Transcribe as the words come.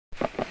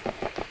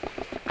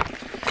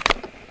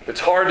It's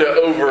hard to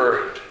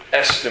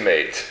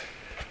overestimate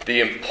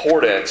the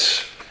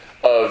importance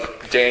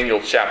of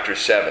Daniel chapter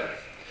 7.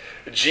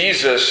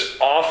 Jesus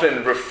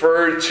often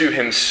referred to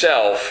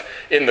himself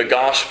in the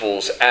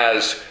Gospels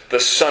as the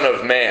Son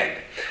of Man.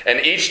 And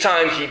each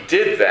time he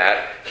did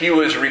that, he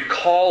was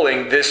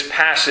recalling this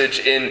passage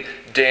in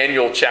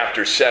Daniel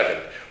chapter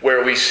 7,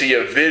 where we see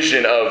a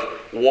vision of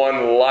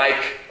one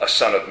like a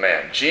Son of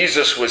Man.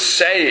 Jesus was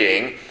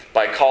saying,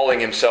 by calling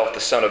himself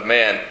the Son of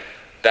Man,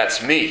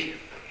 that's me.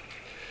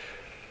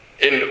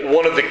 In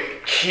one of the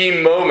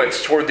key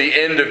moments toward the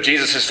end of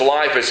Jesus'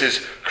 life as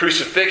his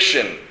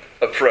crucifixion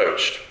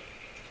approached,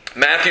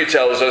 Matthew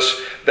tells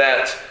us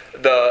that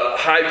the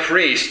high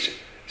priest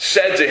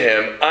said to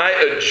him, I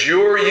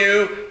adjure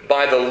you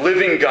by the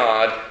living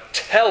God,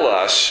 tell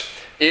us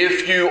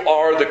if you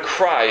are the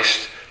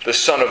Christ, the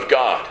Son of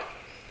God.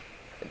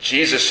 And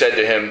Jesus said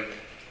to him,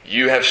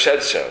 you have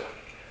said so.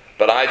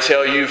 But I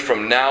tell you,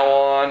 from now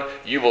on,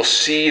 you will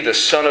see the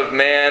Son of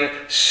Man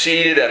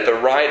seated at the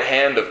right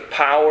hand of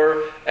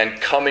power and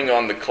coming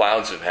on the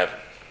clouds of heaven.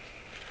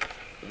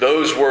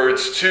 Those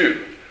words,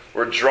 too,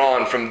 were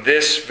drawn from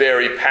this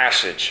very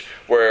passage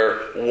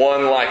where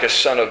one like a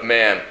Son of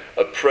Man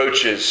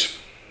approaches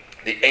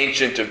the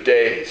Ancient of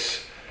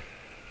Days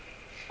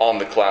on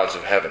the clouds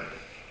of heaven.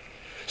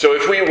 So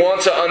if we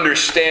want to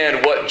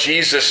understand what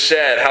Jesus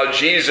said, how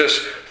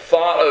Jesus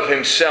thought of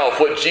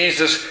himself, what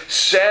Jesus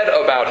said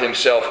about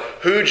himself,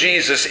 who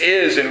Jesus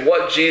is, and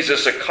what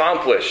Jesus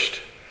accomplished,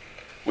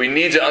 we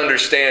need to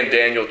understand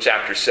Daniel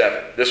chapter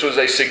 7. This was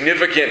a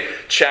significant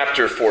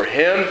chapter for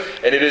him,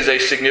 and it is a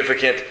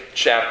significant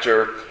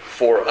chapter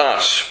for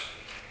us.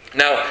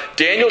 Now,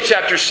 Daniel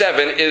chapter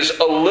 7 is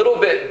a little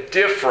bit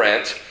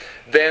different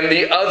than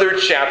the other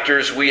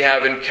chapters we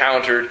have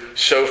encountered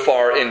so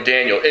far in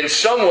Daniel. In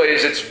some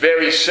ways, it's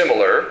very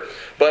similar,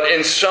 but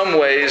in some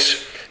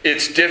ways,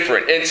 it's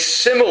different. It's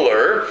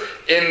similar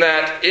in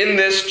that in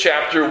this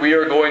chapter we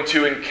are going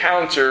to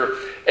encounter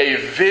a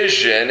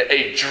vision,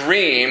 a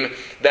dream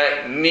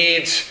that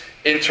needs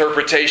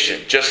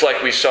interpretation. Just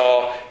like we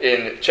saw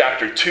in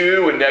chapter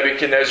 2 when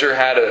Nebuchadnezzar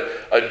had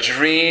a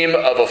dream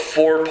of a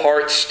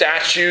 4-part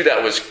statue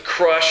that was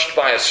crushed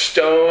by a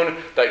stone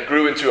that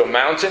grew into a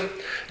mountain.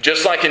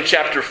 Just like in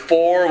chapter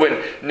 4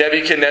 when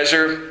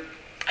Nebuchadnezzar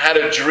had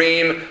a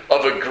dream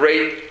of a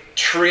great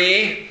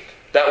tree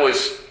that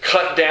was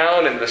cut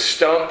down and the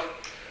stump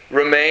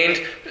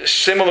remained.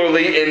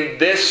 Similarly, in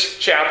this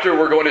chapter,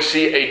 we're going to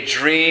see a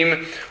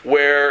dream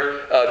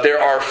where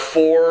there are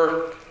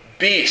 4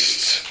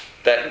 beasts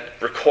that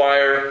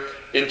require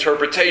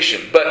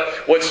interpretation. But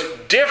what's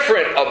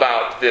different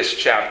about this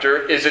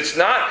chapter is it's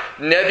not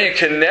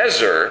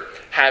Nebuchadnezzar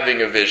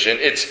having a vision,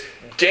 it's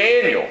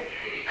Daniel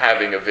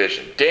having a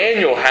vision.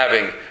 Daniel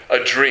having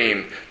a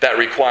dream that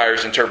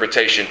requires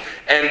interpretation.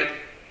 And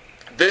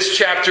this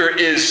chapter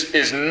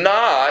is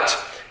not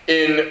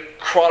in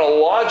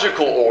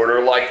chronological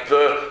order like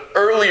the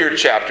earlier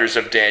chapters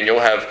of Daniel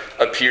have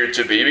appeared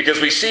to be,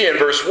 because we see in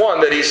verse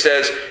 1 that he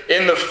says,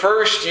 in the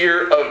first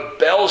year of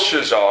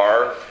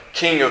Belshazzar,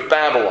 king of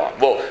Babylon.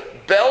 Well,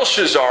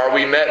 Belshazzar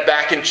we met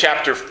back in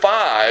chapter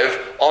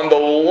 5 on the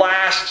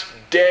last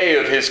day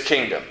of his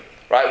kingdom,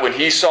 right? When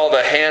he saw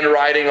the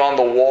handwriting on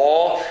the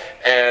wall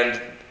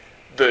and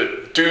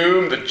the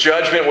doom, the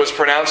judgment was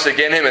pronounced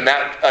against him, and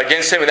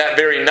that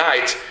very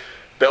night,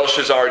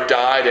 Belshazzar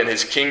died and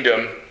his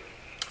kingdom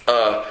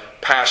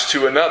passed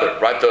to another.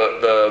 Right,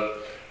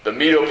 the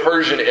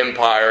Medo-Persian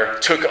Empire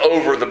took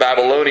over the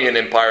Babylonian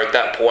Empire at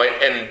that point,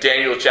 and in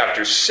Daniel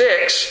chapter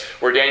 6,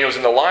 where Daniel's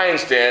in the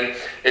lion's den,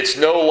 it's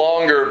no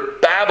longer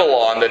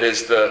Babylon that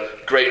is the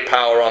great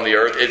power on the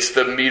earth. It's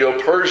the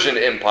Medo-Persian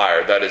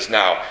Empire that is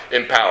now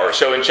in power.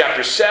 So in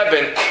chapter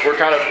 7, we're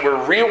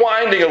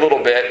rewinding a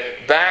little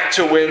bit back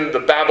to when the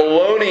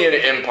Babylonian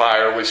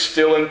Empire was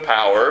still in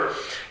power.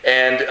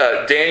 And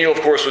Daniel,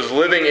 of course, was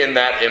living in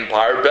that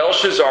empire.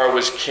 Belshazzar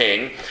was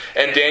king.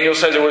 And Daniel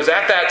says, it was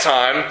at that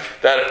time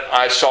that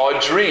I saw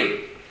a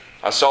dream.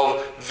 I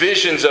saw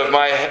visions in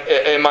my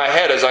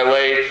head as I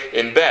lay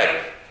in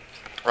bed.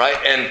 Right?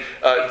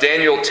 And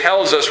Daniel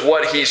tells us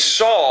what he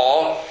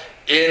saw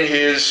in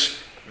his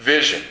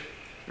vision.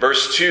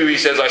 Verse 2, he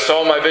says, I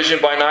saw my vision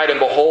by night, and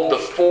behold, the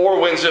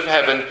 4 winds of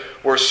heaven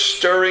were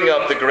stirring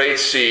up the great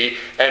sea,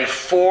 and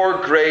 4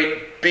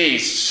 great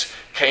beasts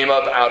came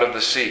up out of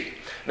the sea.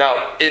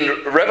 Now,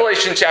 in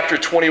Revelation chapter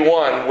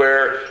 21,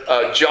 where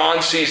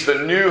John sees the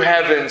new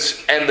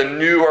heavens and the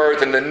new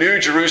earth and the new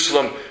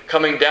Jerusalem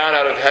coming down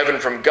out of heaven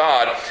from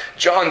God,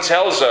 John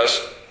tells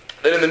us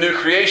that in the new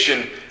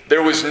creation,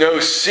 there was no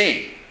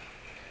sea.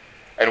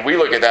 And we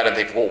look at that and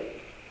think, well,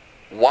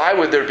 why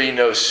would there be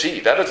no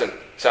sea? That doesn't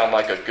sound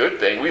like a good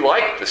thing. We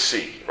like the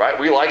sea, right?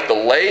 We like the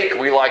lake,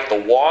 we like the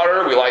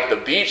water, we like the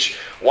beach.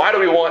 Why do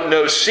we want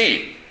no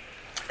sea?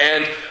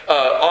 And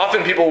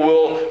often people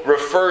will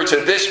refer to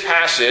this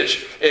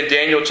passage in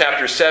Daniel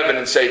chapter 7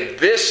 and say,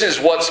 this is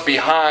what's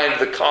behind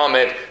the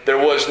comment, there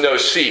was no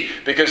sea.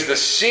 Because the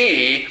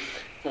sea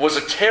was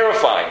a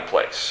terrifying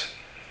place.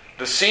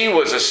 The sea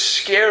was a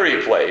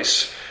scary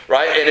place,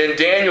 right? And in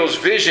Daniel's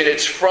vision,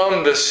 it's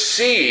from the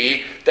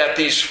sea that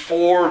these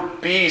four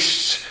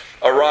beasts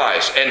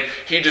arise. And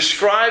he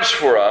describes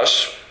for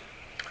us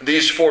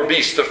these four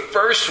beasts. The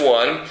first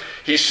one,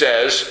 he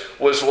says,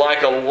 was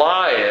like a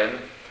lion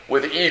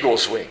with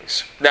eagle's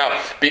wings.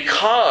 Now,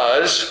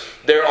 because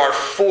there are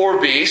four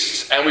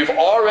beasts, and we've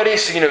already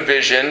seen a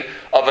vision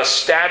of a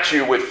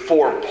statue with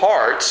four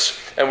parts,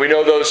 and we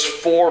know those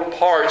four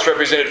parts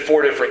represented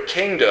four different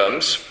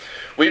kingdoms,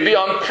 we'd be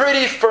on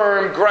pretty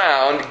firm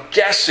ground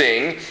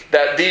guessing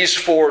that these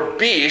four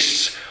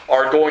beasts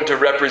are going to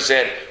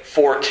represent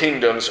four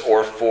kingdoms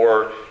or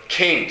four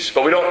kings.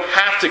 But we don't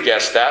have to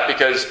guess that,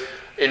 because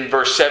in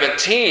verse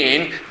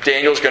 17,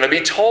 Daniel's going to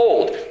be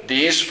told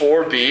these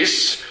four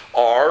beasts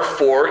are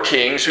four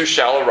kings who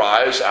shall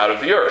arise out of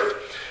the earth.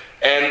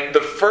 And the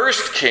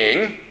first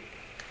king,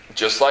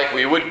 just like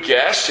we would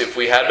guess if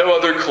we had no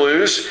other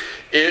clues,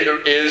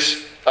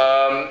 is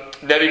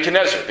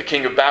Nebuchadnezzar, the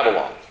king of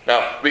Babylon.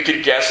 Now, we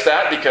could guess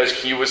that because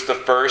he was the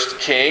first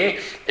king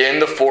in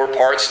the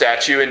four-part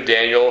statue in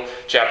Daniel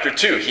chapter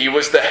 2. He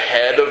was the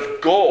head of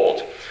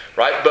gold,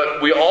 right?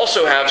 But we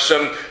also have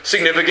some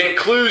significant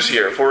clues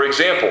here. For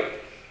example,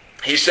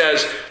 he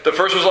says the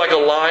first was like a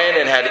lion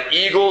and had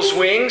eagle's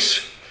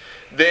wings.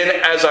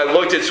 Then as I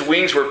looked, its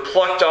wings were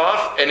plucked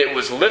off, and it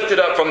was lifted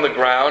up from the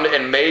ground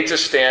and made to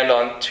stand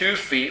on 2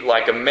 feet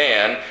like a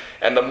man,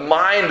 and the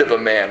mind of a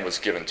man was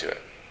given to it.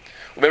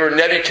 Remember,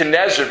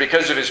 Nebuchadnezzar,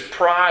 because of his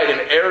pride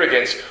and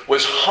arrogance,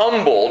 was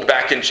humbled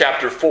back in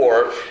chapter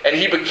 4, and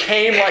he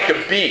became like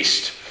a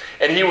beast.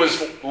 And he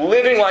was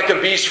living like a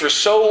beast for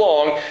so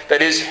long that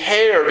his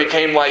hair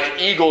became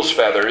like eagle's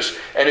feathers,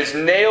 and his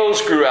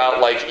nails grew out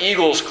like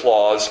eagle's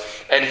claws,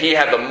 and he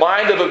had the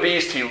mind of a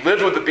beast, he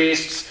lived with the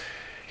beasts,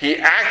 he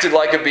acted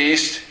like a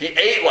beast, he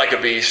ate like a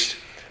beast.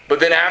 But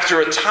then after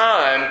a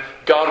time,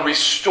 God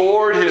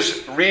restored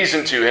his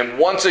reason to him,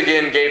 once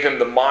again gave him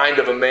the mind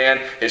of a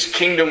man, his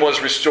kingdom was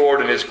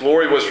restored and his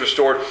glory was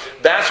restored.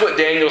 That's what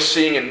Daniel's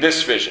seeing in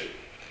this vision.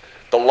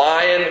 The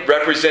lion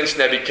represents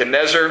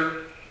Nebuchadnezzar,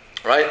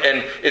 right?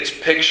 And it's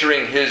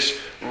picturing his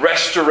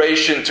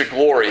restoration to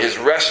glory, his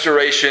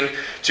restoration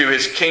to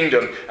his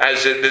kingdom,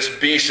 as this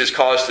beast is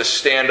caused to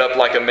stand up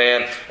like a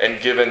man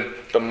and given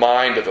the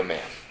mind of a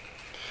man.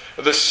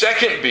 The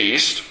second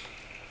beast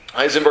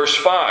is in verse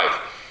 5.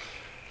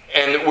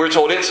 And we're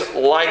told it's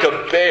like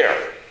a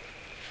bear.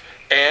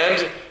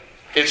 And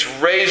it's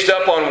raised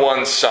up on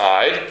one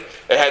side.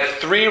 It had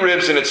 3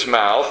 ribs in its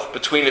mouth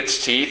between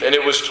its teeth. And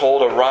it was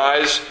told,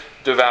 arise,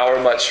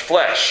 devour much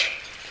flesh.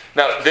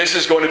 Now, this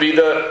is going to be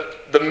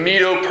the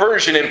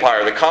Medo-Persian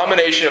Empire. The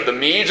combination of the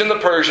Medes and the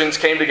Persians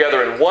came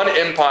together in one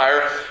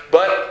empire,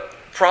 but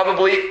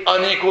probably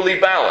unequally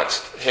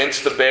balanced.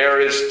 Hence, the bear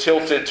is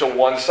tilted to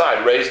one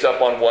side, raised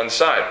up on one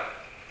side.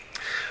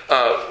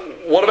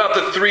 What about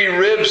the 3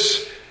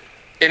 ribs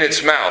in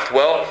its mouth?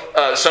 Well,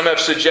 some have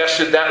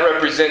suggested that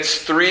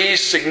represents 3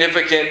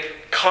 significant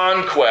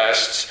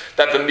conquests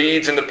that the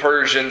Medes and the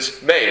Persians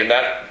made. And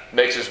that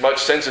makes as much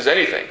sense as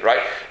anything,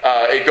 right?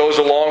 It goes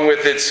along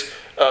with its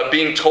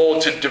being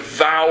told to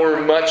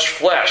devour much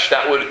flesh.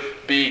 That would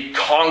be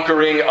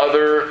conquering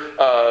other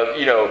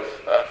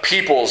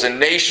peoples and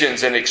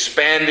nations and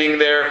expanding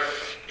their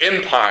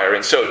empire.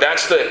 And so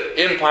that's the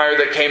empire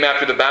that came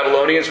after the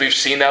Babylonians. We've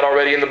seen that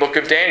already in the book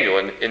of Daniel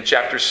in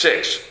chapter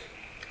 6.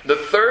 The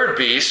third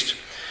beast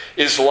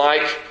is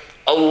like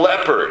a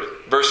leopard.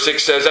 Verse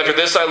 6 says, after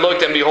this I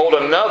looked, and behold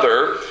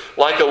another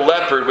like a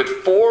leopard with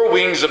 4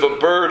 wings of a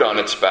bird on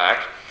its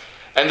back.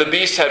 And the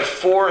beast had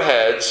 4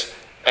 heads,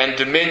 and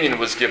dominion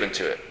was given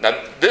to it. Now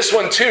this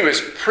one too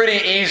is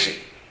pretty easy.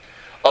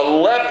 A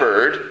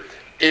leopard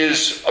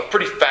is a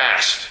pretty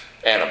fast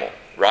animal,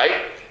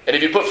 right? And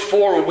if you put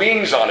 4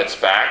 wings on its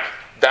back,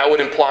 that would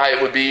imply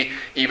it would be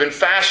even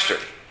faster.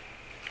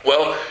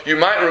 Well, you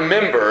might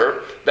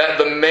remember that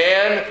the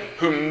man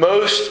who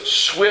most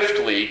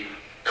swiftly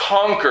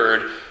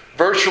conquered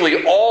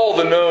virtually all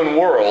the known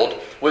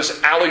world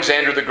was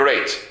Alexander the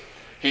Great.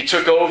 He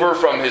took over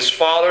from his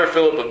father,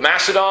 Philip of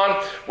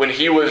Macedon, when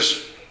he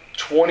was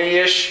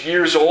 20-ish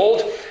years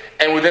old.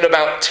 And within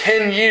about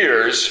 10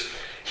 years,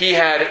 he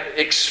had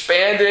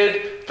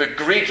expanded the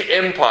Greek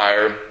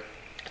Empire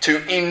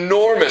to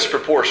enormous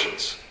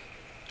proportions.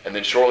 And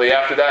then shortly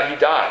after that, he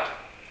died.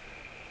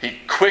 He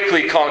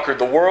quickly conquered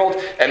the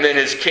world, and then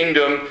his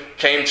kingdom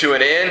came to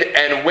an end.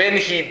 And when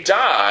he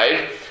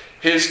died,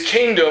 his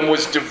kingdom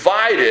was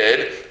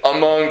divided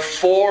among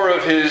 4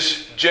 of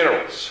his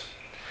generals.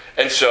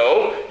 And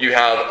so you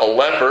have a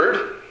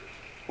leopard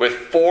with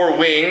 4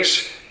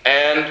 wings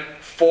and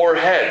 4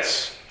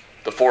 heads.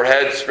 The 4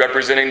 heads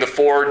representing the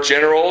 4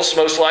 generals,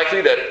 most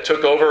likely, that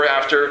took over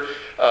after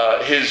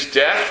his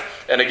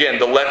death. And again,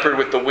 the leopard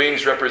with the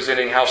wings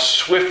representing how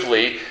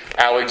swiftly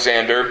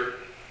Alexander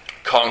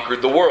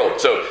conquered the world.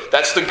 So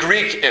that's the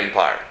Greek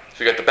Empire.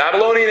 So you got the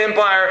Babylonian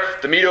Empire,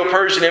 the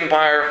Medo-Persian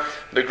Empire,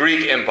 the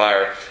Greek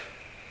Empire.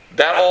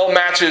 That all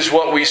matches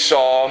what we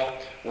saw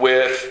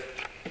with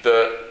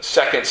the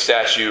second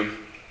statue,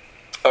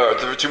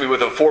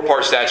 with a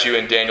 4-part statue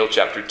in Daniel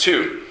chapter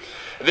 2.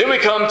 And then we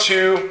come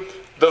to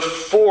the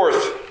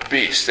fourth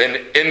beast. And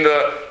in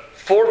the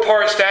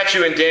four-part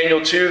statue in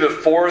Daniel 2, the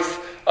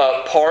fourth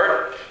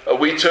part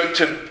we took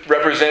to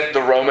represent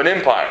the Roman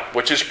Empire,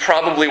 which is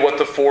probably what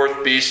the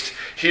fourth beast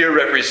here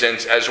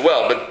represents as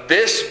well. But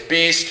this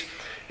beast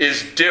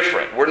is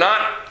different. We're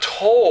not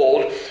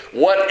told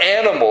what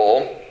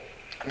animal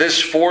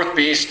this fourth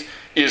beast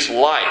is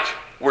like.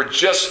 We're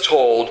just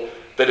told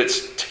that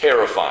it's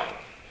terrifying.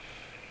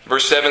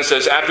 Verse 7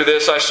 says, "After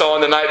this I saw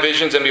in the night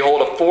visions, and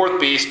behold, a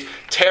fourth beast,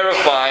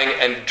 terrifying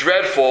and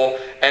dreadful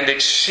and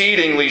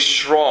exceedingly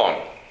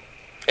strong.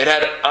 It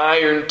had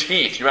iron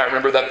teeth." You might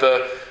remember that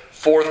the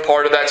fourth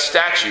part of that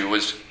statue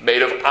was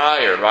made of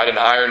iron, right? And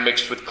iron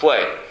mixed with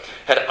clay. It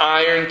had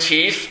iron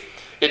teeth.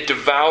 It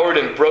devoured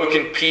and broke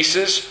in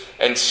pieces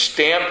and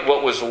stamped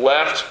what was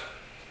left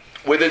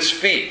with its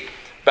feet.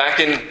 Back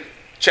in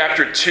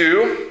chapter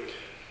 2,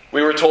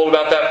 we were told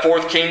about that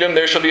fourth kingdom.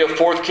 There shall be a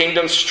fourth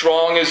kingdom,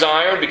 strong as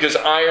iron, because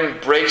iron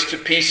breaks to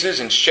pieces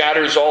and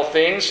shatters all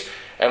things.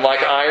 And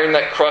like iron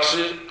that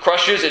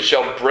crushes, it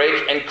shall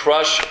break and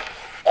crush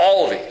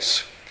all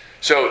these.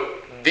 So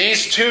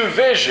these two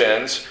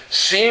visions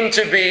seem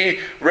to be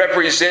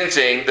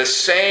representing the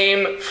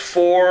same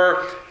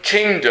four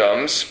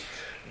kingdoms.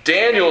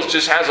 Daniel's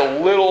just has a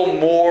little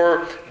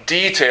more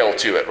detail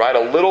to it, right? A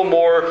little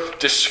more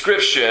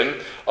description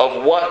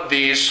of what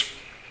these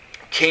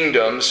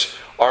kingdoms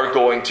are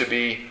going to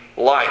be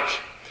like.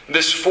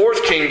 This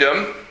fourth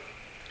kingdom,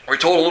 we're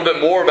told a little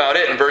bit more about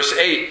it in verse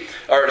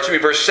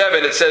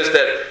 7. It says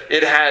that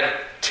it had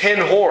 10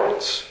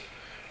 horns.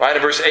 Right?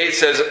 In verse 8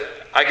 says,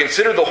 "I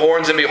considered the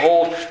horns, and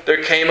behold,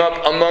 there came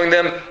up among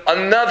them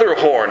another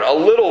horn, a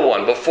little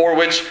one, before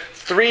which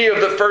 3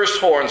 of the first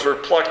horns were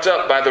plucked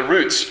up by the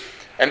roots.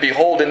 And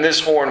behold, in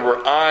this horn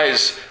were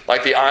eyes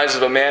like the eyes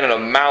of a man, and a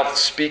mouth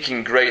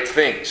speaking great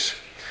things."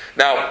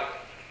 Now,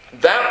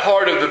 that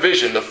part of the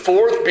vision, the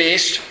fourth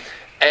beast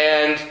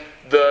and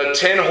the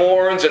 10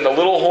 horns and the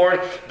little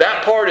horn,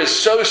 that part is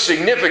so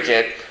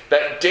significant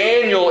that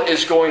Daniel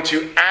is going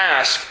to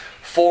ask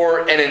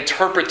for an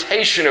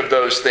interpretation of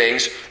those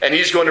things, and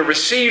he's going to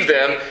receive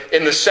them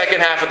in the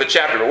second half of the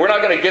chapter. But we're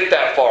not going to get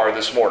that far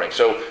this morning,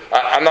 so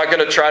I'm not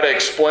going to try to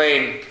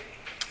explain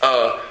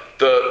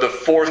the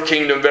fourth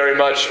kingdom very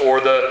much, or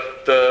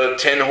the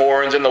 10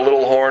 horns and the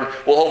little horn.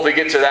 We'll hopefully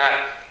get to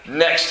that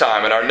next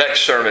time in our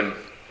next sermon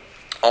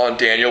on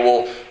Daniel.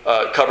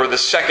 We'll cover the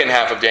second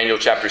half of Daniel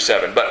chapter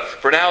 7. But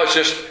for now, it's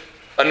just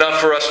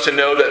enough for us to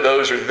know that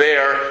those are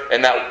there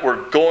and that we're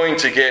going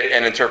to get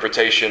an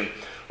interpretation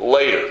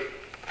later.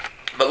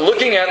 But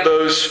looking at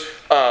those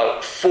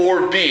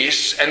 4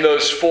 beasts and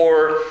those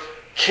 4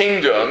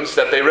 kingdoms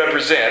that they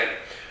represent,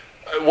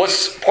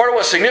 part of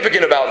what's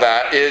significant about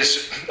that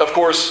is, of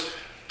course,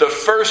 the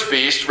first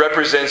beast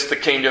represents the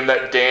kingdom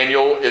that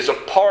Daniel is a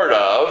part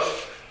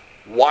of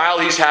while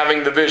he's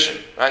having the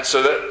vision. Right?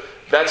 So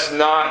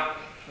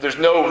there's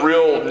no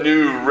real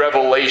new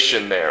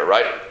revelation there,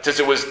 right? Since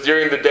it was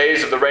during the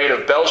days of the reign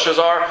of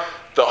Belshazzar,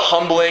 the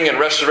humbling and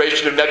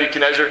restoration of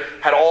Nebuchadnezzar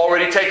had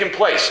already taken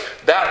place.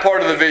 That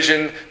part of the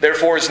vision,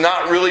 therefore, is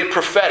not really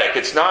prophetic.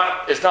 It's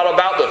not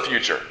about the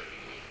future.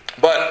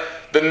 But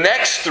the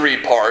next 3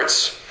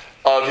 parts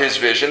of his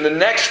vision, the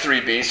next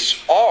 3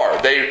 beasts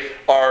they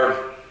are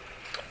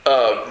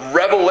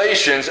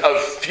revelations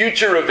of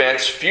future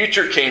events,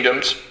 future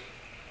kingdoms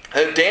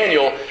that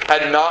Daniel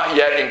had not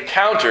yet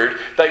encountered,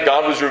 that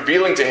God was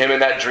revealing to him in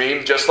that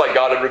dream, just like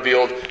God had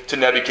revealed to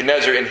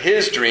Nebuchadnezzar in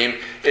his dream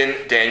in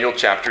Daniel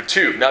chapter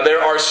 2. Now,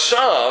 there are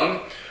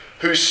some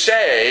who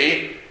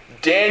say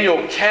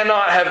Daniel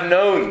cannot have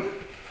known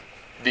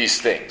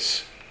these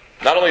things.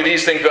 Not only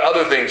these things, but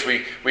other things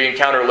we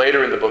encounter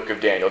later in the book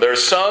of Daniel. There are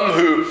some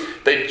who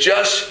they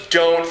just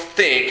don't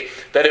think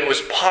that it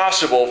was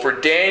possible for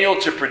Daniel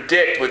to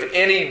predict with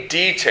any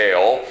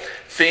detail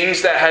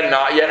things that had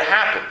not yet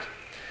happened.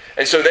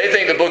 And so they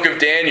think the book of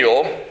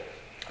Daniel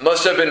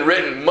must have been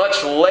written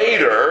much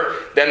later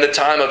than the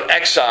time of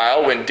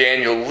exile when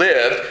Daniel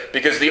lived,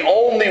 because the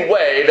only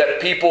way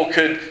that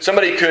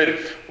somebody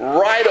could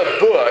write a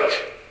book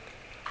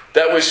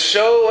that was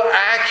so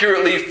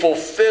accurately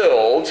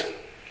fulfilled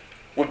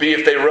would be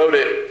if they wrote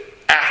it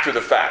after the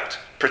fact,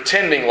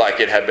 pretending like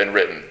it had been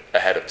written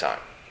ahead of time.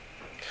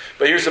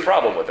 But here's the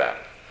problem with that.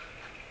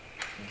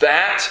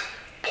 That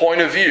point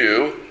of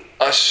view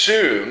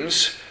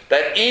assumes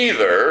that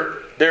either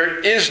there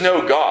is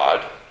no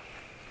God,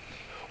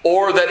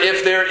 or that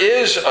if there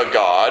is a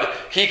God,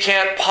 he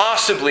can't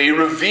possibly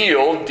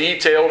reveal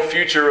detailed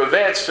future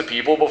events to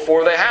people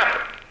before they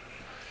happen.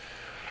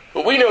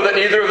 But we know that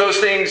neither of those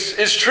things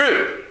is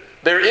true.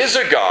 There is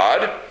a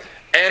God,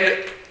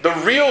 and the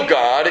real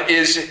God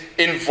is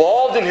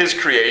involved in his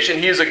creation.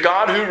 He is a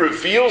God who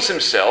reveals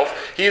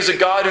himself. He is a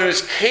God who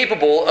is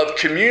capable of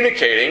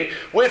communicating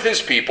with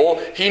his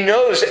people. He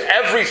knows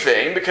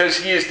everything because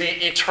he is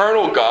the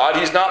eternal God.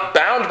 He's not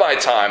bound by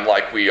time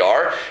like we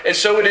are. And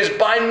so it is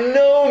by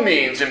no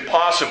means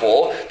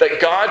impossible that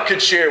God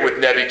could share with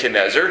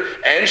Nebuchadnezzar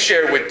and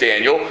share with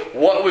Daniel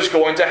what was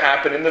going to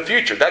happen in the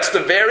future. That's the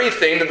very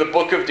thing that the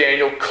book of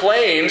Daniel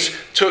claims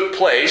took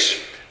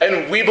place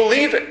And we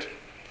believe it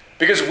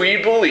because we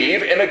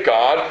believe in a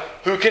God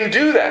who can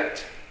do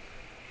that.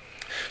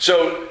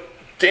 So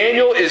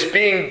Daniel is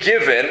being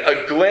given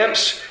a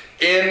glimpse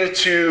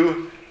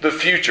into the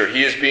future.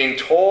 He is being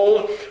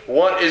told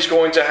what is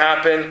going to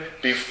happen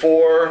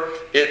before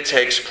it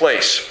takes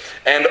place.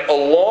 And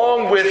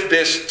along with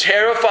this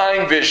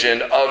terrifying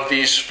vision of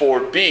these four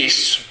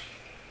beasts,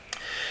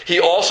 he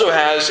also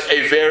has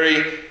a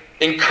very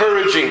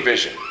encouraging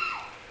vision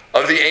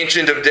of the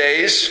Ancient of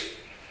Days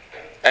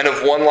and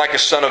of one like a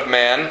Son of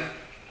Man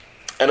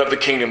and of the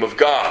kingdom of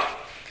God.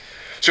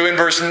 So in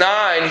verse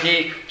 9,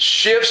 he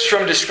shifts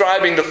from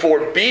describing the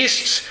four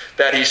beasts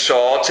that he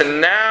saw to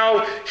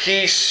now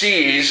he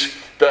sees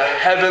the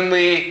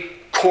heavenly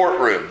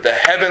courtroom, the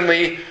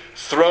heavenly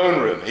throne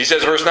room. He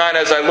says, verse 9,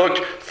 as I looked,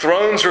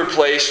 thrones were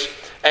placed,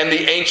 and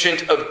the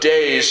Ancient of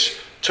Days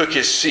took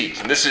his seat.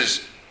 And this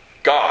is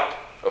God,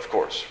 of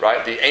course,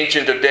 right? The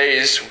Ancient of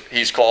Days,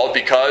 he's called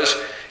because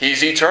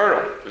he's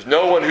eternal. There's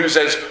no one who's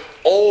as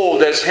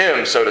old as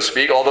him, so to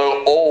speak,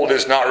 although old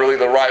is not really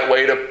the right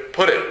way to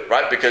put it,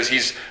 right? Because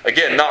he's,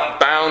 again, not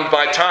bound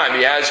by time.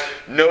 He has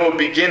no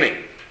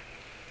beginning.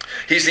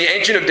 He's the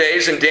Ancient of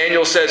Days, and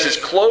Daniel says his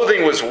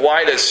clothing was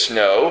white as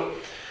snow,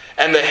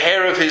 and the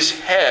hair of his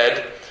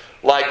head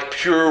like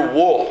pure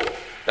wool.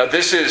 Now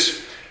this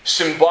is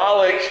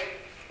symbolic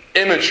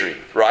imagery,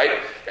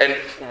 right? And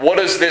what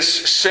does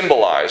this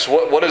symbolize?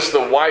 What does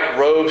the white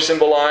robe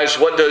symbolize?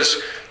 What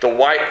does the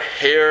white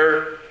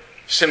hair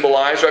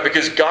symbolize? Right?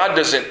 Because God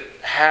doesn't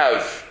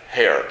have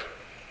hair.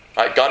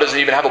 Right? God doesn't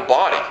even have a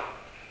body.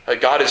 Right?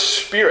 God is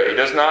spirit. He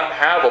does not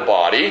have a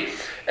body.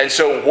 And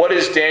so what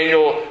does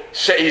Daniel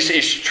say?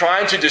 He's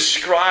trying to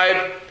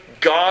describe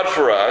God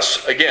for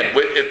us, again,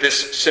 with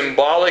this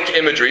symbolic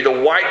imagery.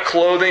 The white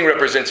clothing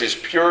represents his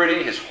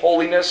purity, his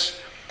holiness.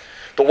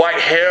 The white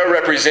hair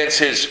represents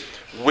his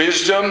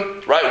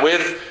wisdom, right?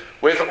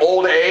 With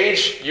old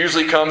age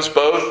usually comes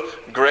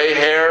both gray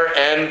hair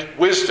and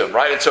wisdom,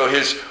 right? And so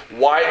his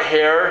white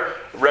hair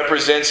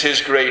represents his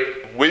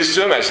great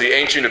wisdom as the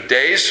Ancient of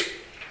Days.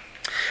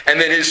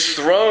 And then his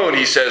throne,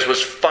 he says,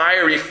 was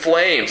fiery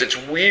flames. Its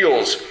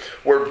wheels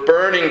were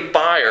burning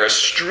fire. A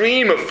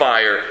stream of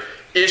fire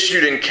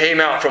issued and came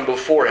out from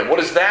before him. What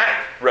does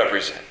that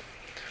represent?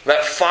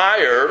 That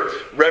fire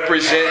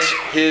represents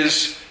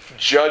his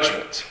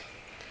judgment.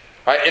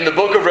 Right? In the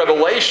book of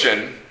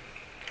Revelation,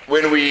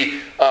 when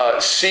we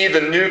see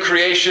the new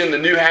creation, the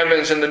new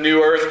heavens and the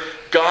new earth,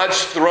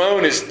 God's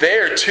throne is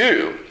there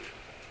too.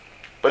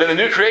 But in the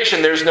new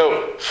creation, there's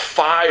no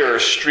fire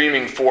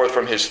streaming forth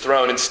from his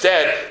throne.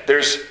 Instead,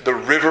 there's the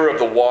river of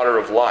the water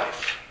of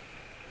life.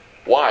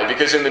 Why?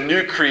 Because in the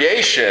new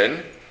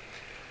creation,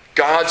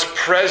 God's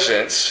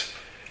presence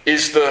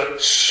is the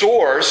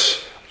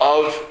source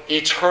of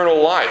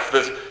eternal life,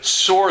 the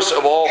source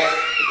of all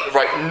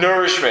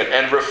nourishment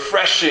and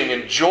refreshing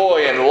and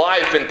joy and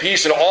life and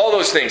peace and all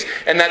those things.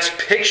 And that's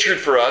pictured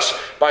for us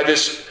by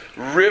this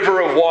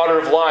river of water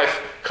of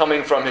life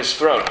coming from his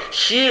throne.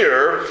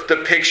 Here,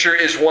 the picture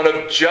is one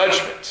of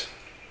judgment,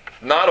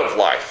 not of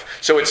life.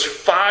 So it's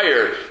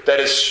fire that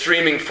is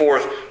streaming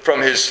forth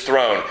from his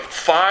throne.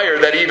 Fire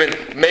that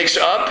even makes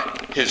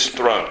up his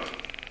throne.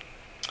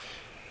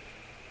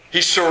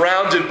 He's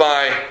surrounded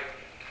by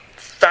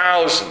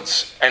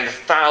thousands and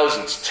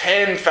thousands,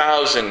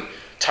 10,000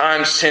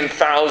 times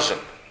 10,000,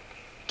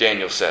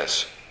 Daniel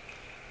says.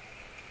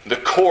 The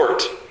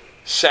court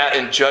sat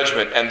in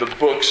judgment and the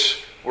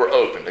books were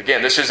opened.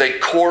 Again, this is a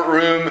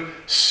courtroom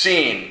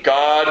scene.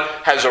 God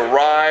has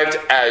arrived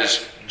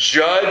as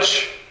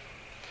judge,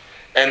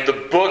 and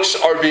the books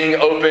are being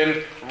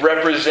opened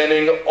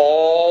representing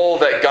all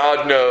that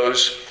God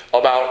knows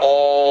about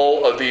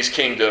all of these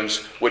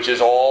kingdoms, which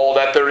is all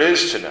that there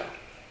is to know.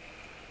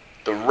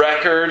 The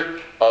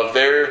record of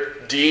their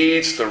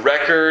deeds, the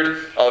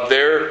record of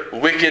their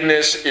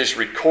wickedness is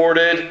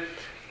recorded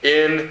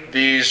in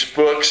these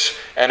books,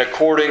 and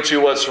according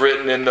to what's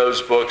written in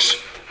those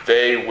books,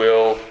 they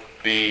will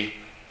be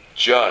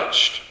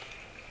judged.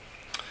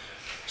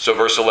 So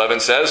verse 11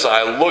 says,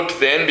 I looked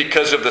then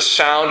because of the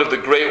sound of the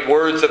great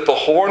words that the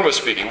horn was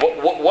speaking.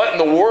 What in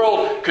the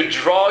world could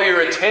draw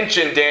your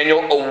attention, Daniel,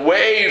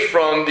 away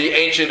from the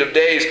Ancient of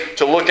Days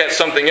to look at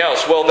something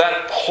else? Well,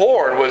 that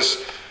horn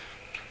was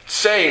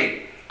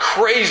saying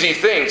crazy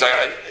things.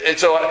 And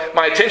so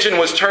my attention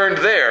was turned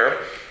there.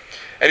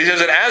 And he says,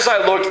 and as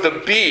I looked,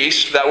 the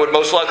beast, that would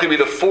most likely be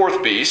the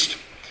fourth beast,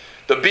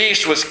 the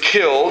beast was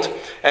killed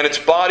and its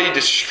body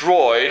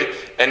destroyed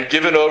and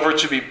given over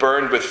to be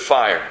burned with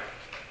fire.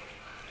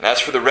 And as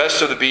for the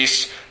rest of the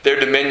beasts, their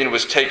dominion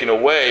was taken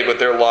away, but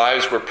their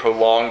lives were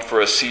prolonged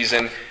for a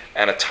season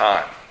and a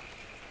time.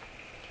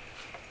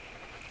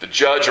 The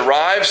judge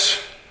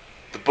arrives,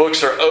 the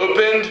books are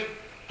opened,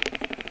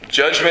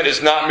 judgment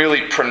is not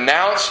merely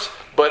pronounced,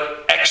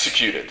 but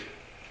executed.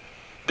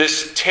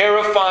 This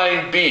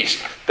terrifying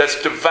beast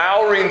that's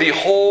devouring the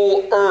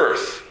whole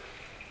earth,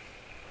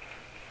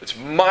 it's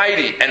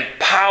mighty and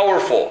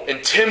powerful,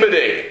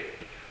 intimidating,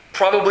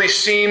 probably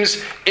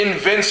seems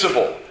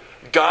invincible.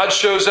 God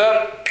shows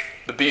up,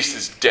 the beast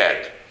is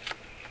dead.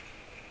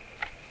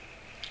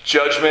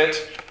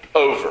 Judgment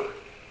over.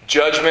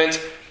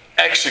 Judgment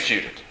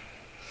executed.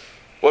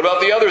 What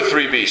about the other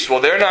three beasts? Well,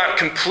 they're not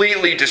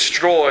completely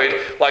destroyed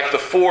like the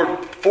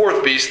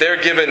fourth beast.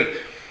 They're given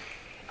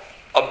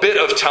a bit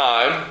of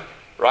time,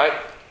 right?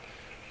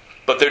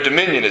 But their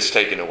dominion is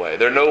taken away.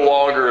 They're no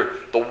longer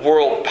the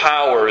world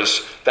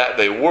powers that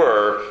they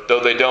were, though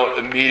they don't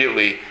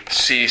immediately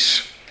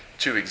cease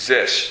to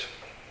exist.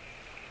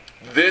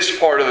 This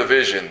part of the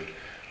vision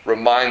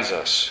reminds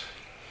us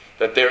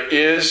that there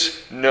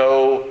is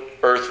no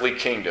earthly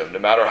kingdom, no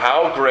matter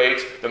how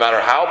great, no matter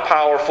how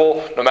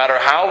powerful, no matter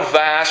how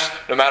vast,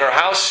 no matter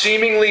how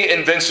seemingly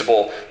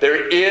invincible,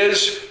 there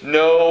is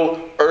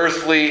no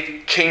earthly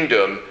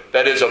kingdom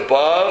that is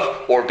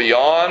above or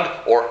beyond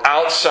or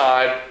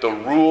outside the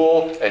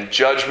rule and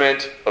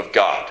judgment of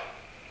God.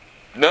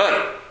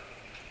 None.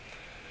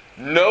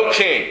 No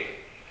king,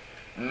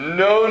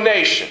 no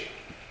nation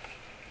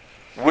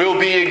will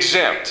be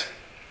exempt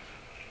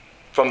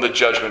from the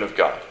judgment of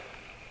God.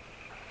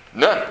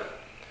 None.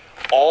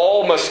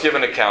 All must give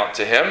an account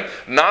to Him,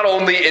 not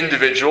only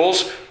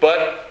individuals,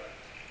 but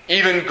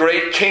even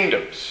great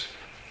kingdoms.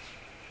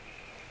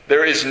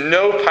 There is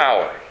no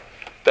power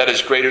that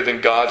is greater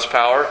than God's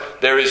power.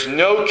 There is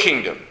no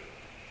kingdom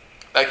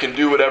that can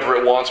do whatever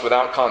it wants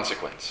without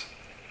consequence.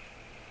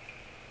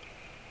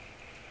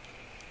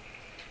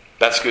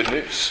 That's good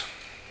news,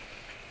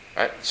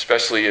 right?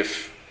 Especially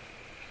if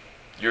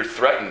you're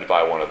threatened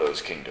by one of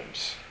those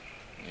kingdoms.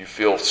 You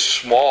feel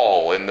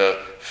small in the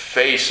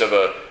face of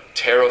a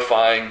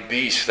terrifying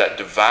beast that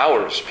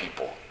devours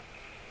people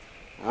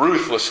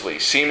ruthlessly,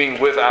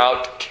 seeming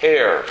without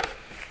care,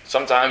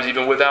 sometimes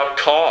even without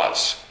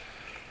cause,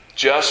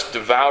 just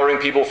devouring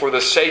people for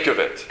the sake of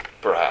it,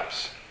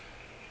 perhaps.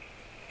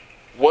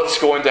 What's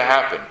going to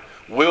happen?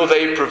 Will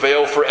they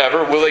prevail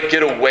forever? Will they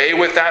get away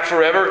with that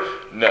forever?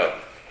 No.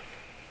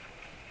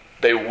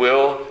 They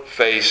will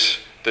face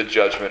the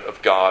judgment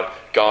of God.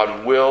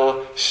 God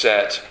will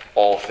set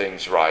all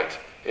things right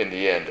in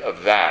the end.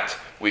 Of that,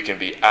 we can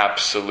be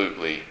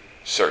absolutely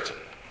certain.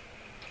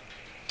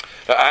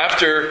 Now,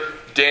 after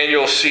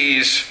Daniel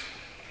sees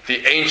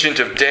the Ancient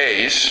of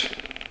Days,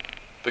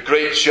 the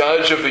great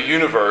judge of the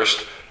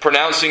universe,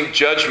 pronouncing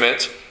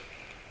judgment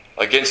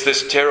against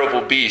this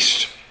terrible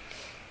beast,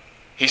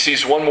 he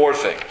sees one more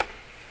thing.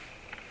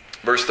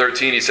 Verse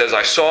 13, he says,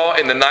 I saw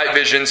in the night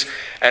visions,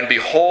 and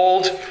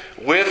behold,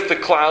 with the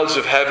clouds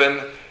of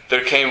heaven,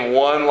 there came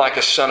one like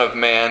a son of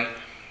man,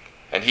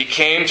 and he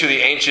came to the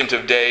Ancient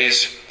of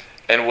Days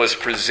and was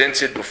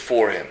presented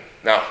before him.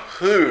 Now,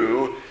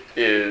 who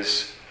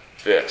is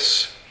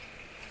this?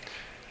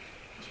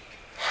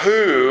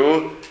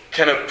 Who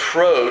can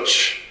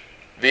approach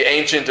the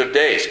Ancient of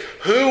Days?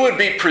 Who would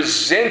be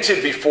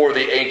presented before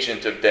the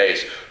Ancient of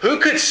Days? Who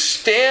could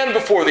stand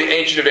before the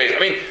Ancient of Days? I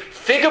mean,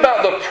 think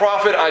about the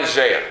prophet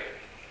Isaiah.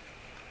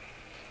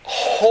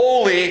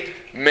 Holy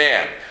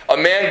man. A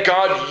man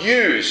God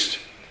used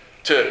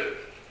to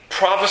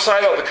prophesy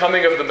about the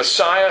coming of the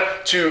Messiah,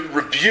 to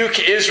rebuke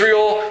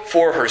Israel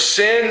for her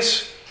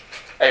sins.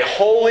 A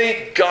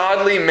holy,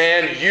 godly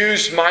man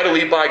used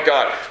mightily by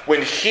God.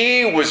 When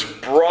he was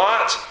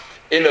brought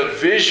in a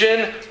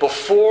vision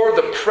before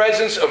the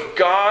presence of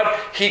God,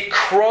 he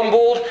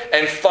crumbled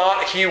and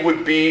thought he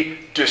would be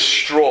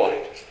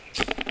destroyed.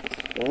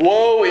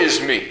 Woe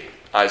is me,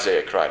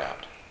 Isaiah cried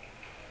out.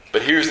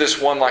 But here's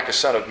this one like a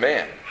son of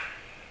man.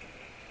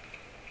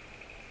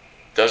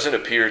 Doesn't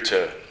appear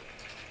to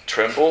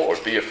tremble or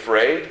be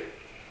afraid.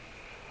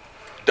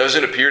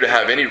 Doesn't appear to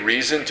have any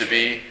reason to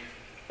be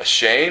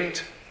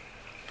ashamed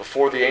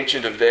before the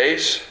Ancient of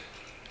Days.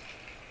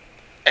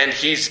 And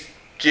he's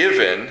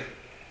given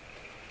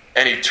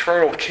an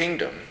eternal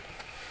kingdom,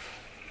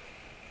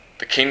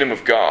 the kingdom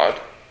of God.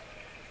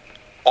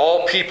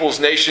 All peoples,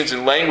 nations,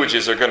 and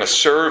languages are going to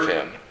serve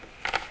him.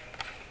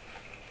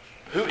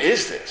 Who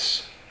is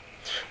this?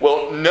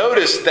 Well,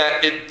 notice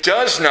that it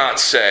does not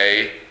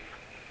say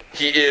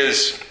he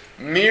is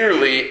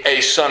merely a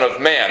son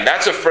of man.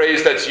 That's a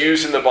phrase that's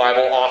used in the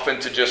Bible often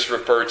to just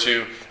refer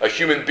to a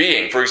human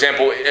being. For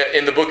example,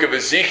 in the book of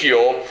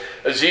Ezekiel,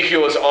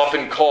 Ezekiel is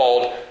often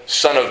called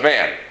son of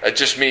man. It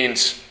just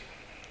means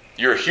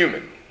you're a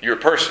human, you're a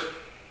person.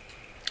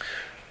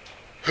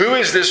 Who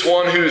is this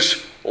one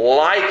who's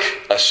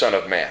like a son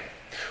of man?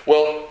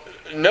 Well,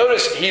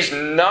 notice he's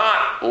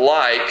not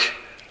like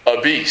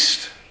a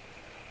beast.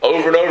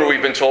 Over and over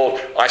we've been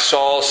told, I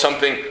saw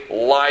something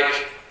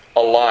like a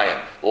lion,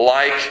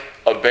 like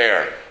a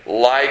bear,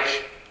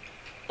 like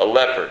a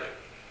leopard.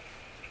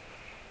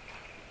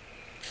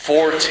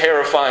 4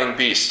 terrifying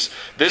beasts.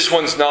 This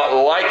one's not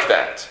like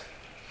that.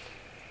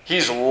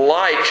 He's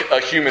like a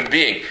human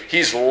being.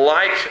 He's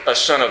like a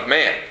son of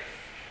man.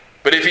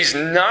 But if he's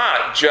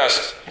not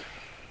just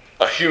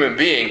a human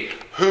being,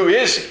 who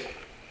is he?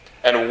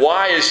 And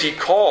why is he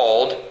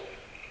called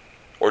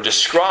or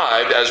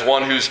described as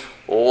one who's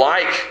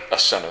like a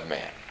son of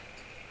man?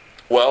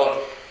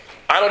 Well,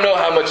 I don't know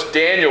how much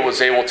Daniel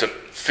was able to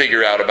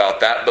figure out about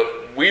that,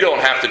 but we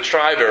don't have to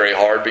try very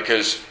hard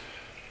because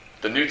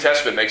the New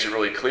Testament makes it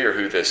really clear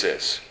who this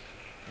is.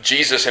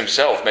 Jesus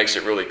himself makes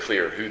it really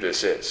clear who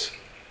this is.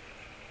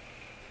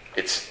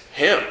 It's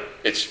him.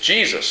 It's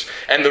Jesus.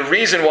 And the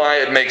reason why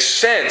it makes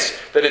sense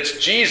that it's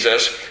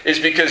Jesus is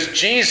because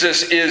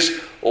Jesus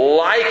is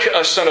like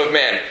a son of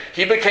man.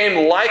 He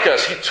became like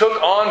us. He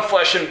took on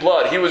flesh and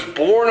blood. He was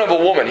born of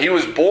a woman. He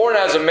was born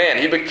as a man.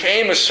 He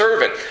became a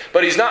servant.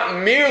 But he's not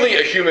merely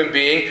a human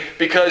being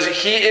because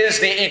he is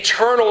the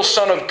eternal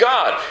Son of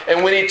God.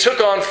 And when he took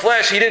on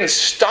flesh, he didn't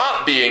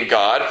stop being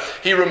God.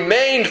 He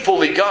remained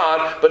fully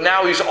God, but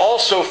now he's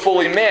also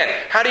fully man.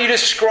 How do you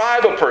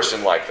describe a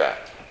person like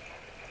that?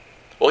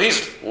 Well,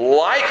 he's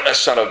like a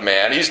son of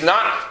man. He's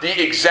not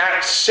the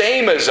exact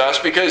same as us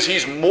because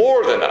he's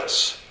more than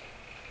us.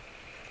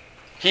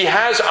 He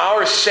has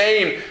our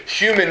same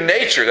human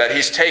nature that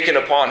he's taken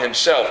upon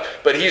himself.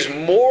 But he's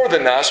more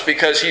than us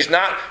because he's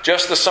not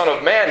just the Son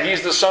of Man.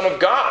 He's the Son of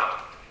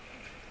God.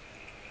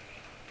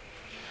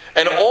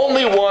 And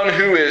only one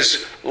who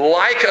is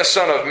like a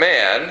son of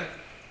man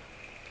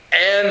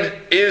and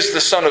is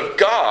the Son of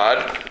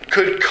God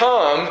could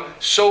come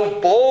so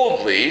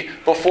boldly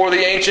before the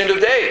Ancient of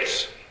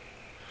Days.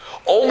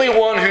 Only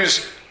one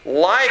who's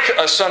like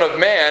a son of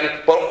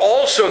man, but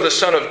also the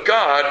Son of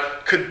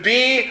God, could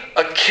be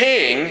a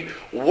king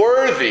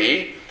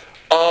worthy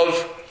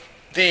of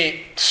the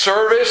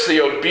service, the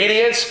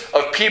obedience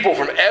of people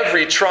from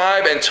every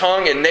tribe and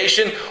tongue and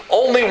nation.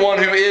 Only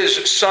one who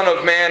is Son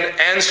of Man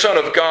and Son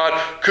of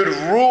God could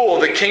rule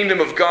the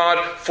kingdom of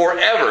God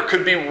forever,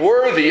 could be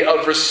worthy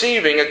of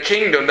receiving a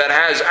kingdom that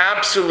has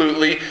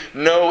absolutely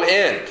no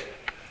end.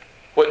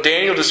 What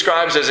Daniel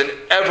describes as an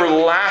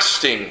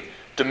everlasting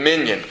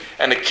dominion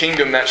and a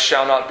kingdom that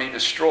shall not be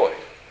destroyed.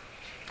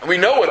 We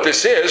know what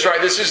this is,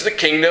 right? This is the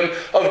kingdom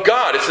of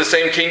God. It's the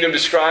same kingdom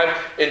described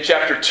in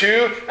chapter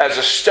 2 as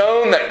a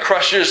stone that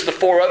crushes the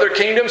 4 other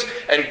kingdoms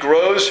and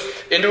grows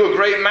into a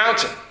great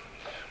mountain.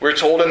 We're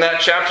told in that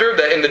chapter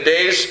that in the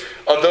days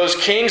of those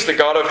kings, the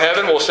God of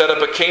heaven will set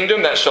up a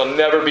kingdom that shall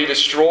never be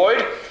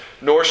destroyed,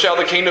 nor shall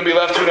the kingdom be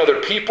left to another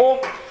people.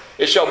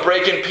 It shall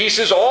break in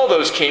pieces all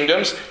those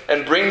kingdoms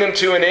and bring them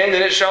to an end,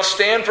 and it shall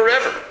stand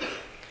forever.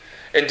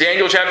 In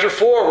Daniel chapter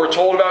 4, we're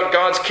told about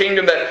God's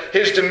kingdom that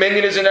his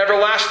dominion is an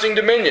everlasting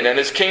dominion and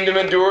his kingdom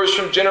endures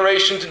from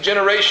generation to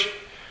generation.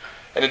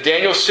 And in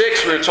Daniel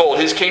 6, we're told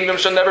his kingdom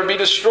shall never be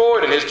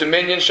destroyed and his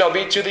dominion shall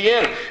be to the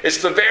end.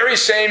 It's the very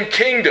same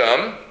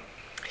kingdom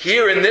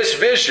here in this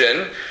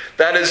vision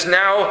that is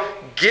now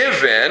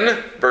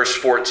given, verse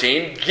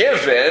 14,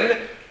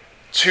 given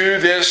to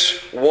this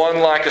one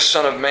like a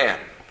son of man.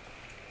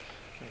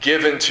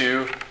 Given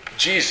to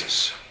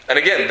Jesus. And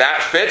again,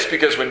 that fits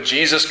because when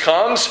Jesus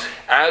comes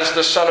as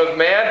the Son of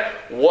Man,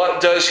 what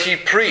does he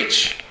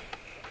preach?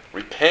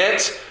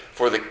 Repent,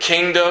 for the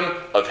kingdom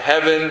of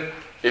heaven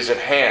is at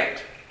hand.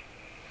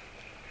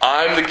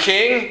 I'm the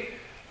king.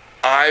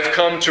 I've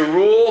come to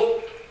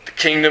rule. The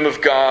kingdom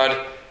of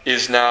God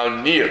is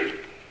now near.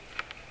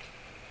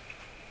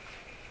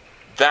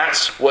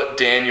 That's what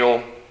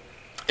Daniel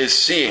is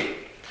seeing.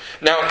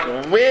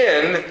 Now,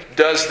 when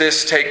does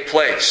this take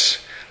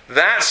place?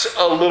 That's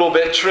a little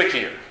bit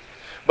trickier.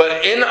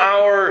 But in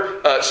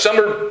our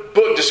summer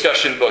book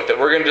discussion book that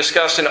we're going to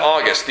discuss in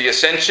August, The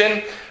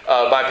Ascension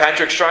by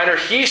Patrick Schreiner,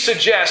 he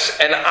suggests,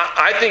 and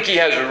I think he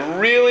has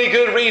really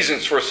good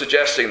reasons for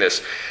suggesting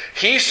this,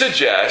 he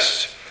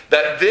suggests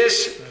that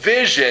this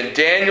vision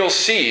Daniel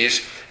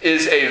sees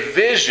is a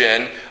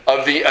vision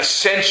of the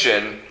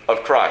ascension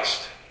of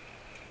Christ.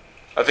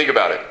 Now think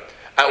about it.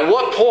 At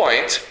what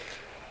point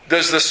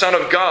does the Son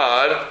of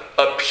God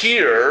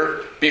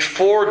appear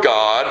before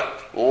God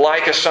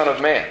like a son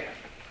of man?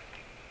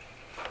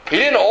 He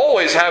didn't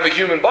always have a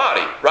human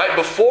body, right?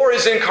 Before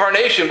his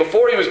incarnation,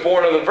 before he was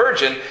born of the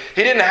Virgin,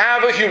 he didn't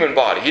have a human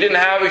body. He didn't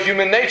have a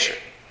human nature.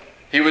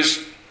 He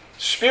was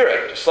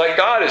spirit, just like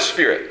God is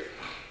spirit,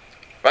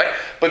 right?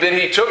 But then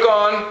he took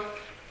on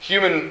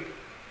human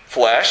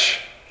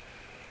flesh.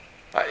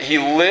 He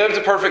lived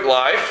a perfect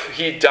life.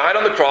 He died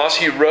on the cross.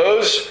 He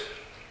rose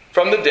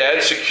from the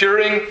dead,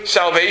 securing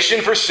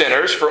salvation for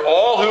sinners, for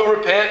all who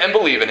repent and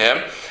believe in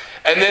him.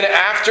 And then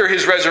after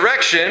his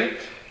resurrection,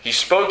 he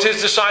spoke to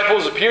his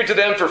disciples, appeared to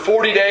them for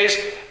 40 days,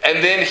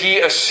 and then he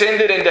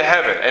ascended into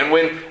heaven. And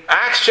when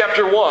Acts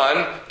chapter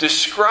 1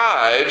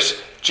 describes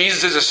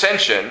Jesus'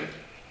 ascension,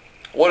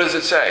 what does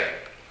it say?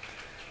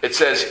 It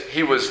says,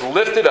 he was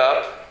lifted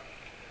up,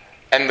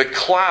 and the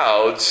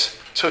clouds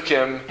took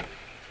him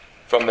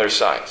from their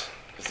sight,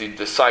 as the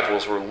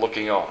disciples were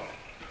looking on.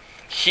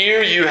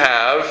 Here you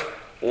have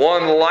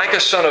one like a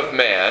son of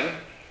man,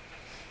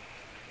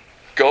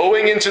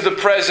 going into the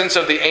presence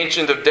of the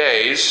Ancient of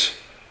Days,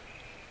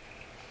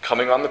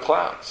 coming on the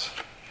clouds.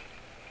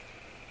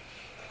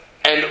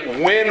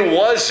 And when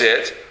was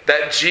it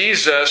that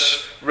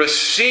Jesus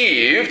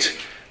received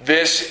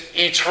this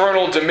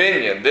eternal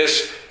dominion,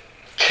 this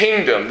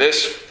kingdom,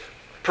 this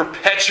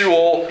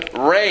perpetual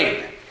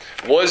reign?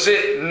 Was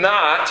it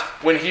not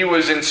when he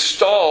was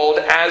installed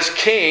as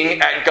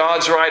king at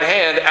God's right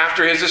hand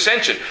after his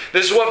ascension?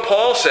 This is what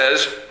Paul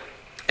says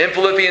in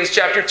Philippians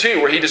chapter 2,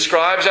 where he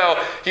describes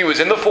how he was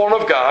in the form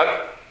of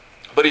God,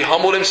 But he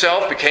humbled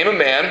himself, became a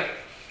man,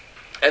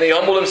 and he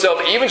humbled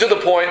himself even to the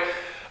point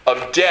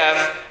of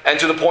death and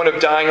to the point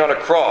of dying on a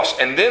cross.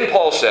 And then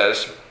Paul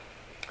says,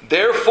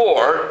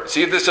 therefore,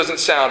 see if this doesn't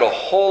sound a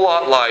whole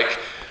lot like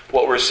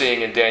what we're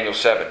seeing in Daniel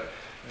 7.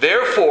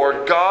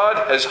 Therefore,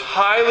 God has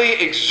highly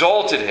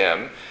exalted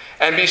him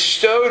and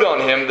bestowed on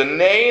him the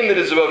name that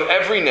is above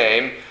every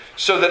name,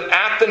 so that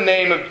at the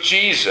name of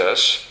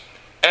Jesus,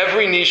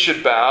 every knee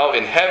should bow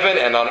in heaven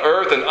and on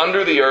earth and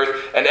under the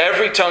earth, and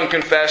every tongue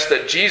confess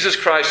that Jesus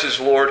Christ is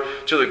Lord,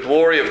 to the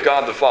glory of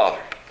God the Father.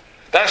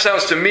 That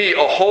sounds to me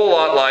a whole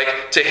lot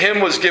like, to him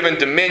was given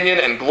dominion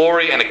and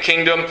glory and a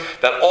kingdom,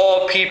 that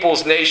all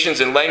peoples, nations,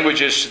 and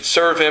languages should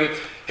serve him.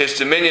 His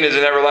dominion is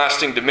an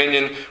everlasting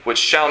dominion which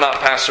shall not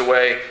pass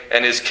away,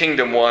 and his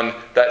kingdom one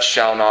that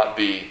shall not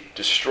be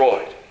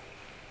destroyed.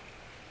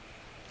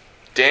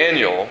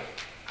 Daniel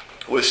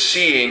was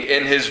seeing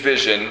in his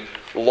vision,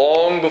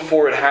 long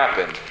before it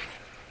happened,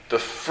 the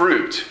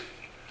fruit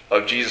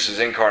of Jesus'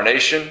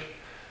 incarnation,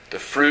 the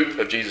fruit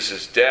of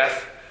Jesus'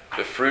 death,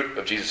 the fruit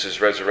of Jesus'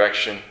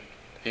 resurrection.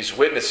 He's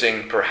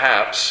witnessing,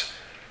 perhaps,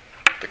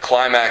 the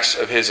climax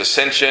of his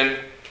ascension,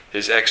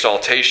 his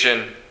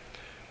exaltation,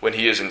 when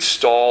he is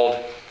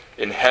installed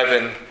in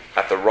heaven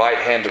at the right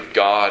hand of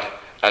God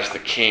as the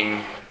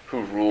King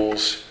who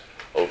rules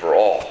over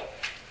all.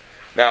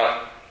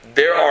 Now,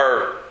 there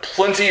are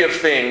plenty of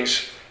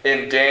things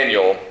in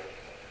Daniel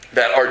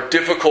that are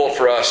difficult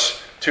for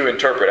us to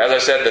interpret. As I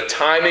said, the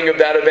timing of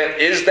that event,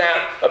 is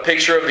that a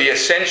picture of the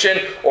ascension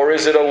or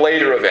is it a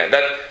later event?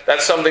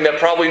 That's something that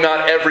probably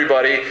not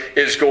everybody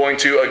is going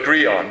to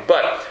agree on.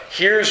 But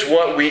here's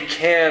what we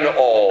can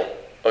all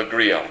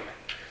agree on.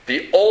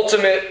 The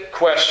ultimate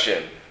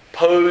question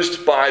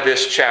posed by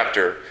this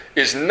chapter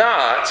is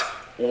not,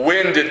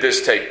 when did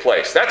this take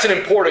place? That's an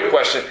important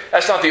question.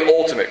 That's not the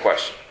ultimate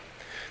question.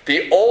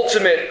 The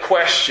ultimate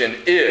question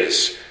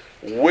is,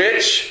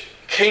 which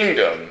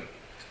kingdom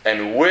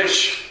and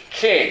which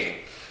king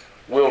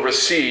will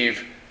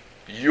receive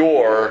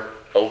your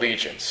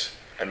allegiance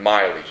and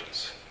my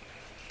allegiance?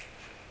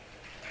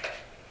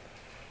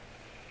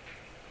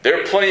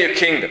 There are plenty of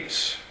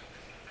kingdoms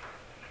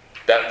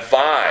that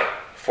vie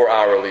for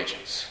our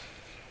allegiance.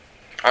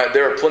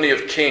 There are plenty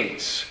of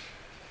kings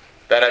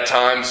that at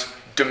times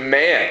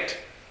demand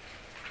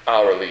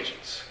our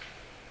allegiance.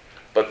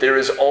 But there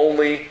is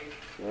only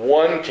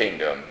one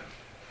kingdom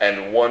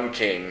and one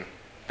king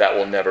that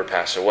will never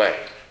pass away.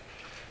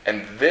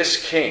 And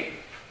this king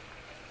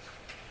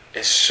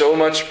is so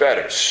much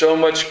better, so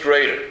much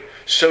greater,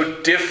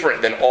 so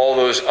different than all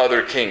those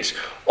other kings.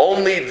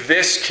 Only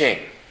this king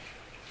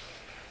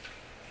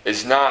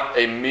is not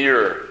a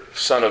mere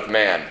son of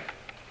man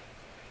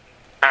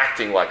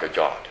acting like a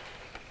god.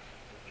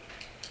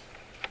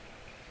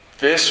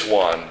 This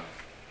one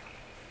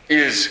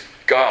is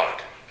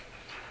God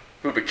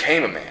who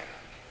became a man.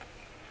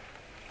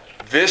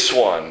 This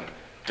one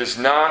does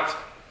not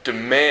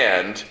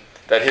demand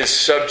that his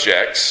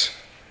subjects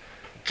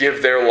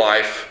give their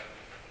life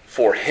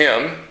for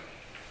him,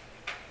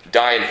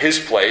 die in his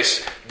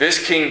place.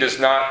 This king does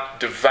not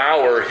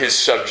devour his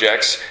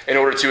subjects in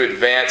order to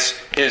advance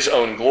his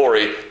own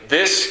glory.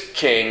 This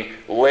king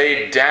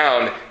laid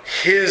down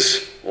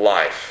his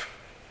life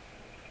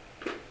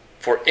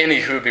for any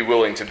who would be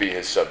willing to be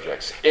his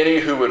subjects, any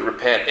who would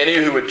repent, any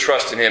who would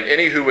trust in him,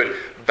 any who would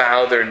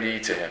bow their knee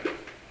to him.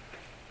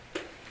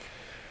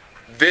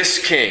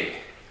 This king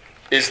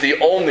is the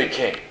only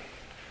king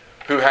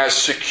who has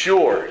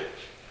secured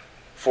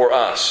for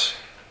us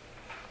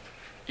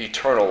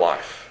eternal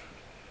life.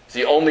 It's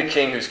the only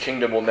king whose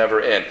kingdom will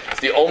never end. It's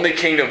the only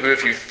kingdom who,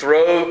 if you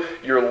throw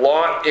your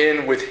lot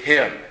in with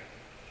him,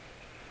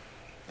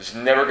 there's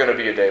never going to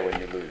be a day when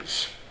you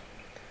lose.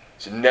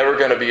 There's never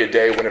going to be a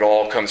day when it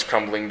all comes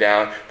crumbling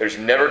down. There's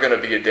never going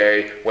to be a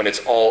day when it's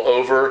all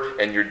over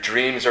and your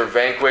dreams are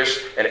vanquished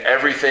and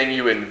everything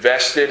you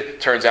invested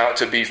turns out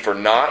to be for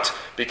naught,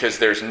 because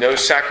there's no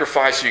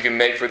sacrifice you can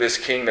make for this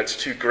king that's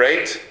too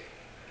great.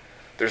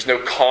 There's no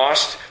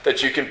cost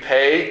that you can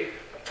pay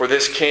for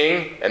this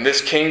king and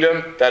this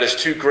kingdom that is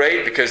too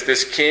great, because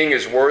this king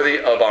is worthy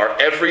of our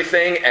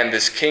everything, and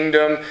this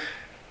kingdom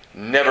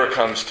never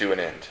comes to an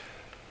end.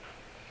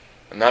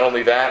 And not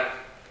only that,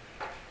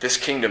 this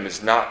kingdom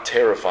is not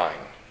terrifying.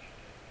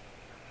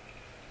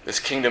 This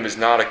kingdom is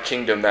not a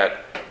kingdom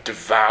that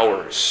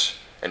devours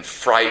and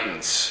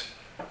frightens.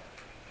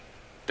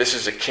 This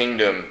is a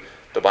kingdom,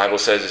 the Bible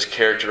says, is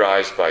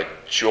characterized by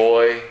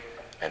joy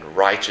and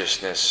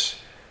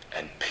righteousness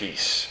and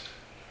peace.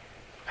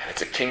 And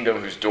it's a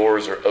kingdom whose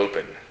doors are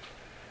open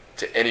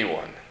to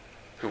anyone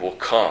who will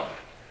come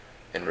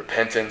in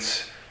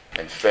repentance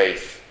and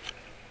faith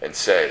and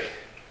say,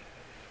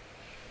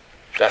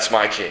 that's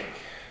my king.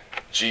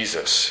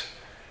 Jesus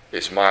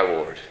is my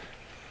Lord.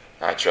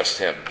 I trust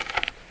him.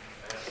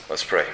 Let's pray.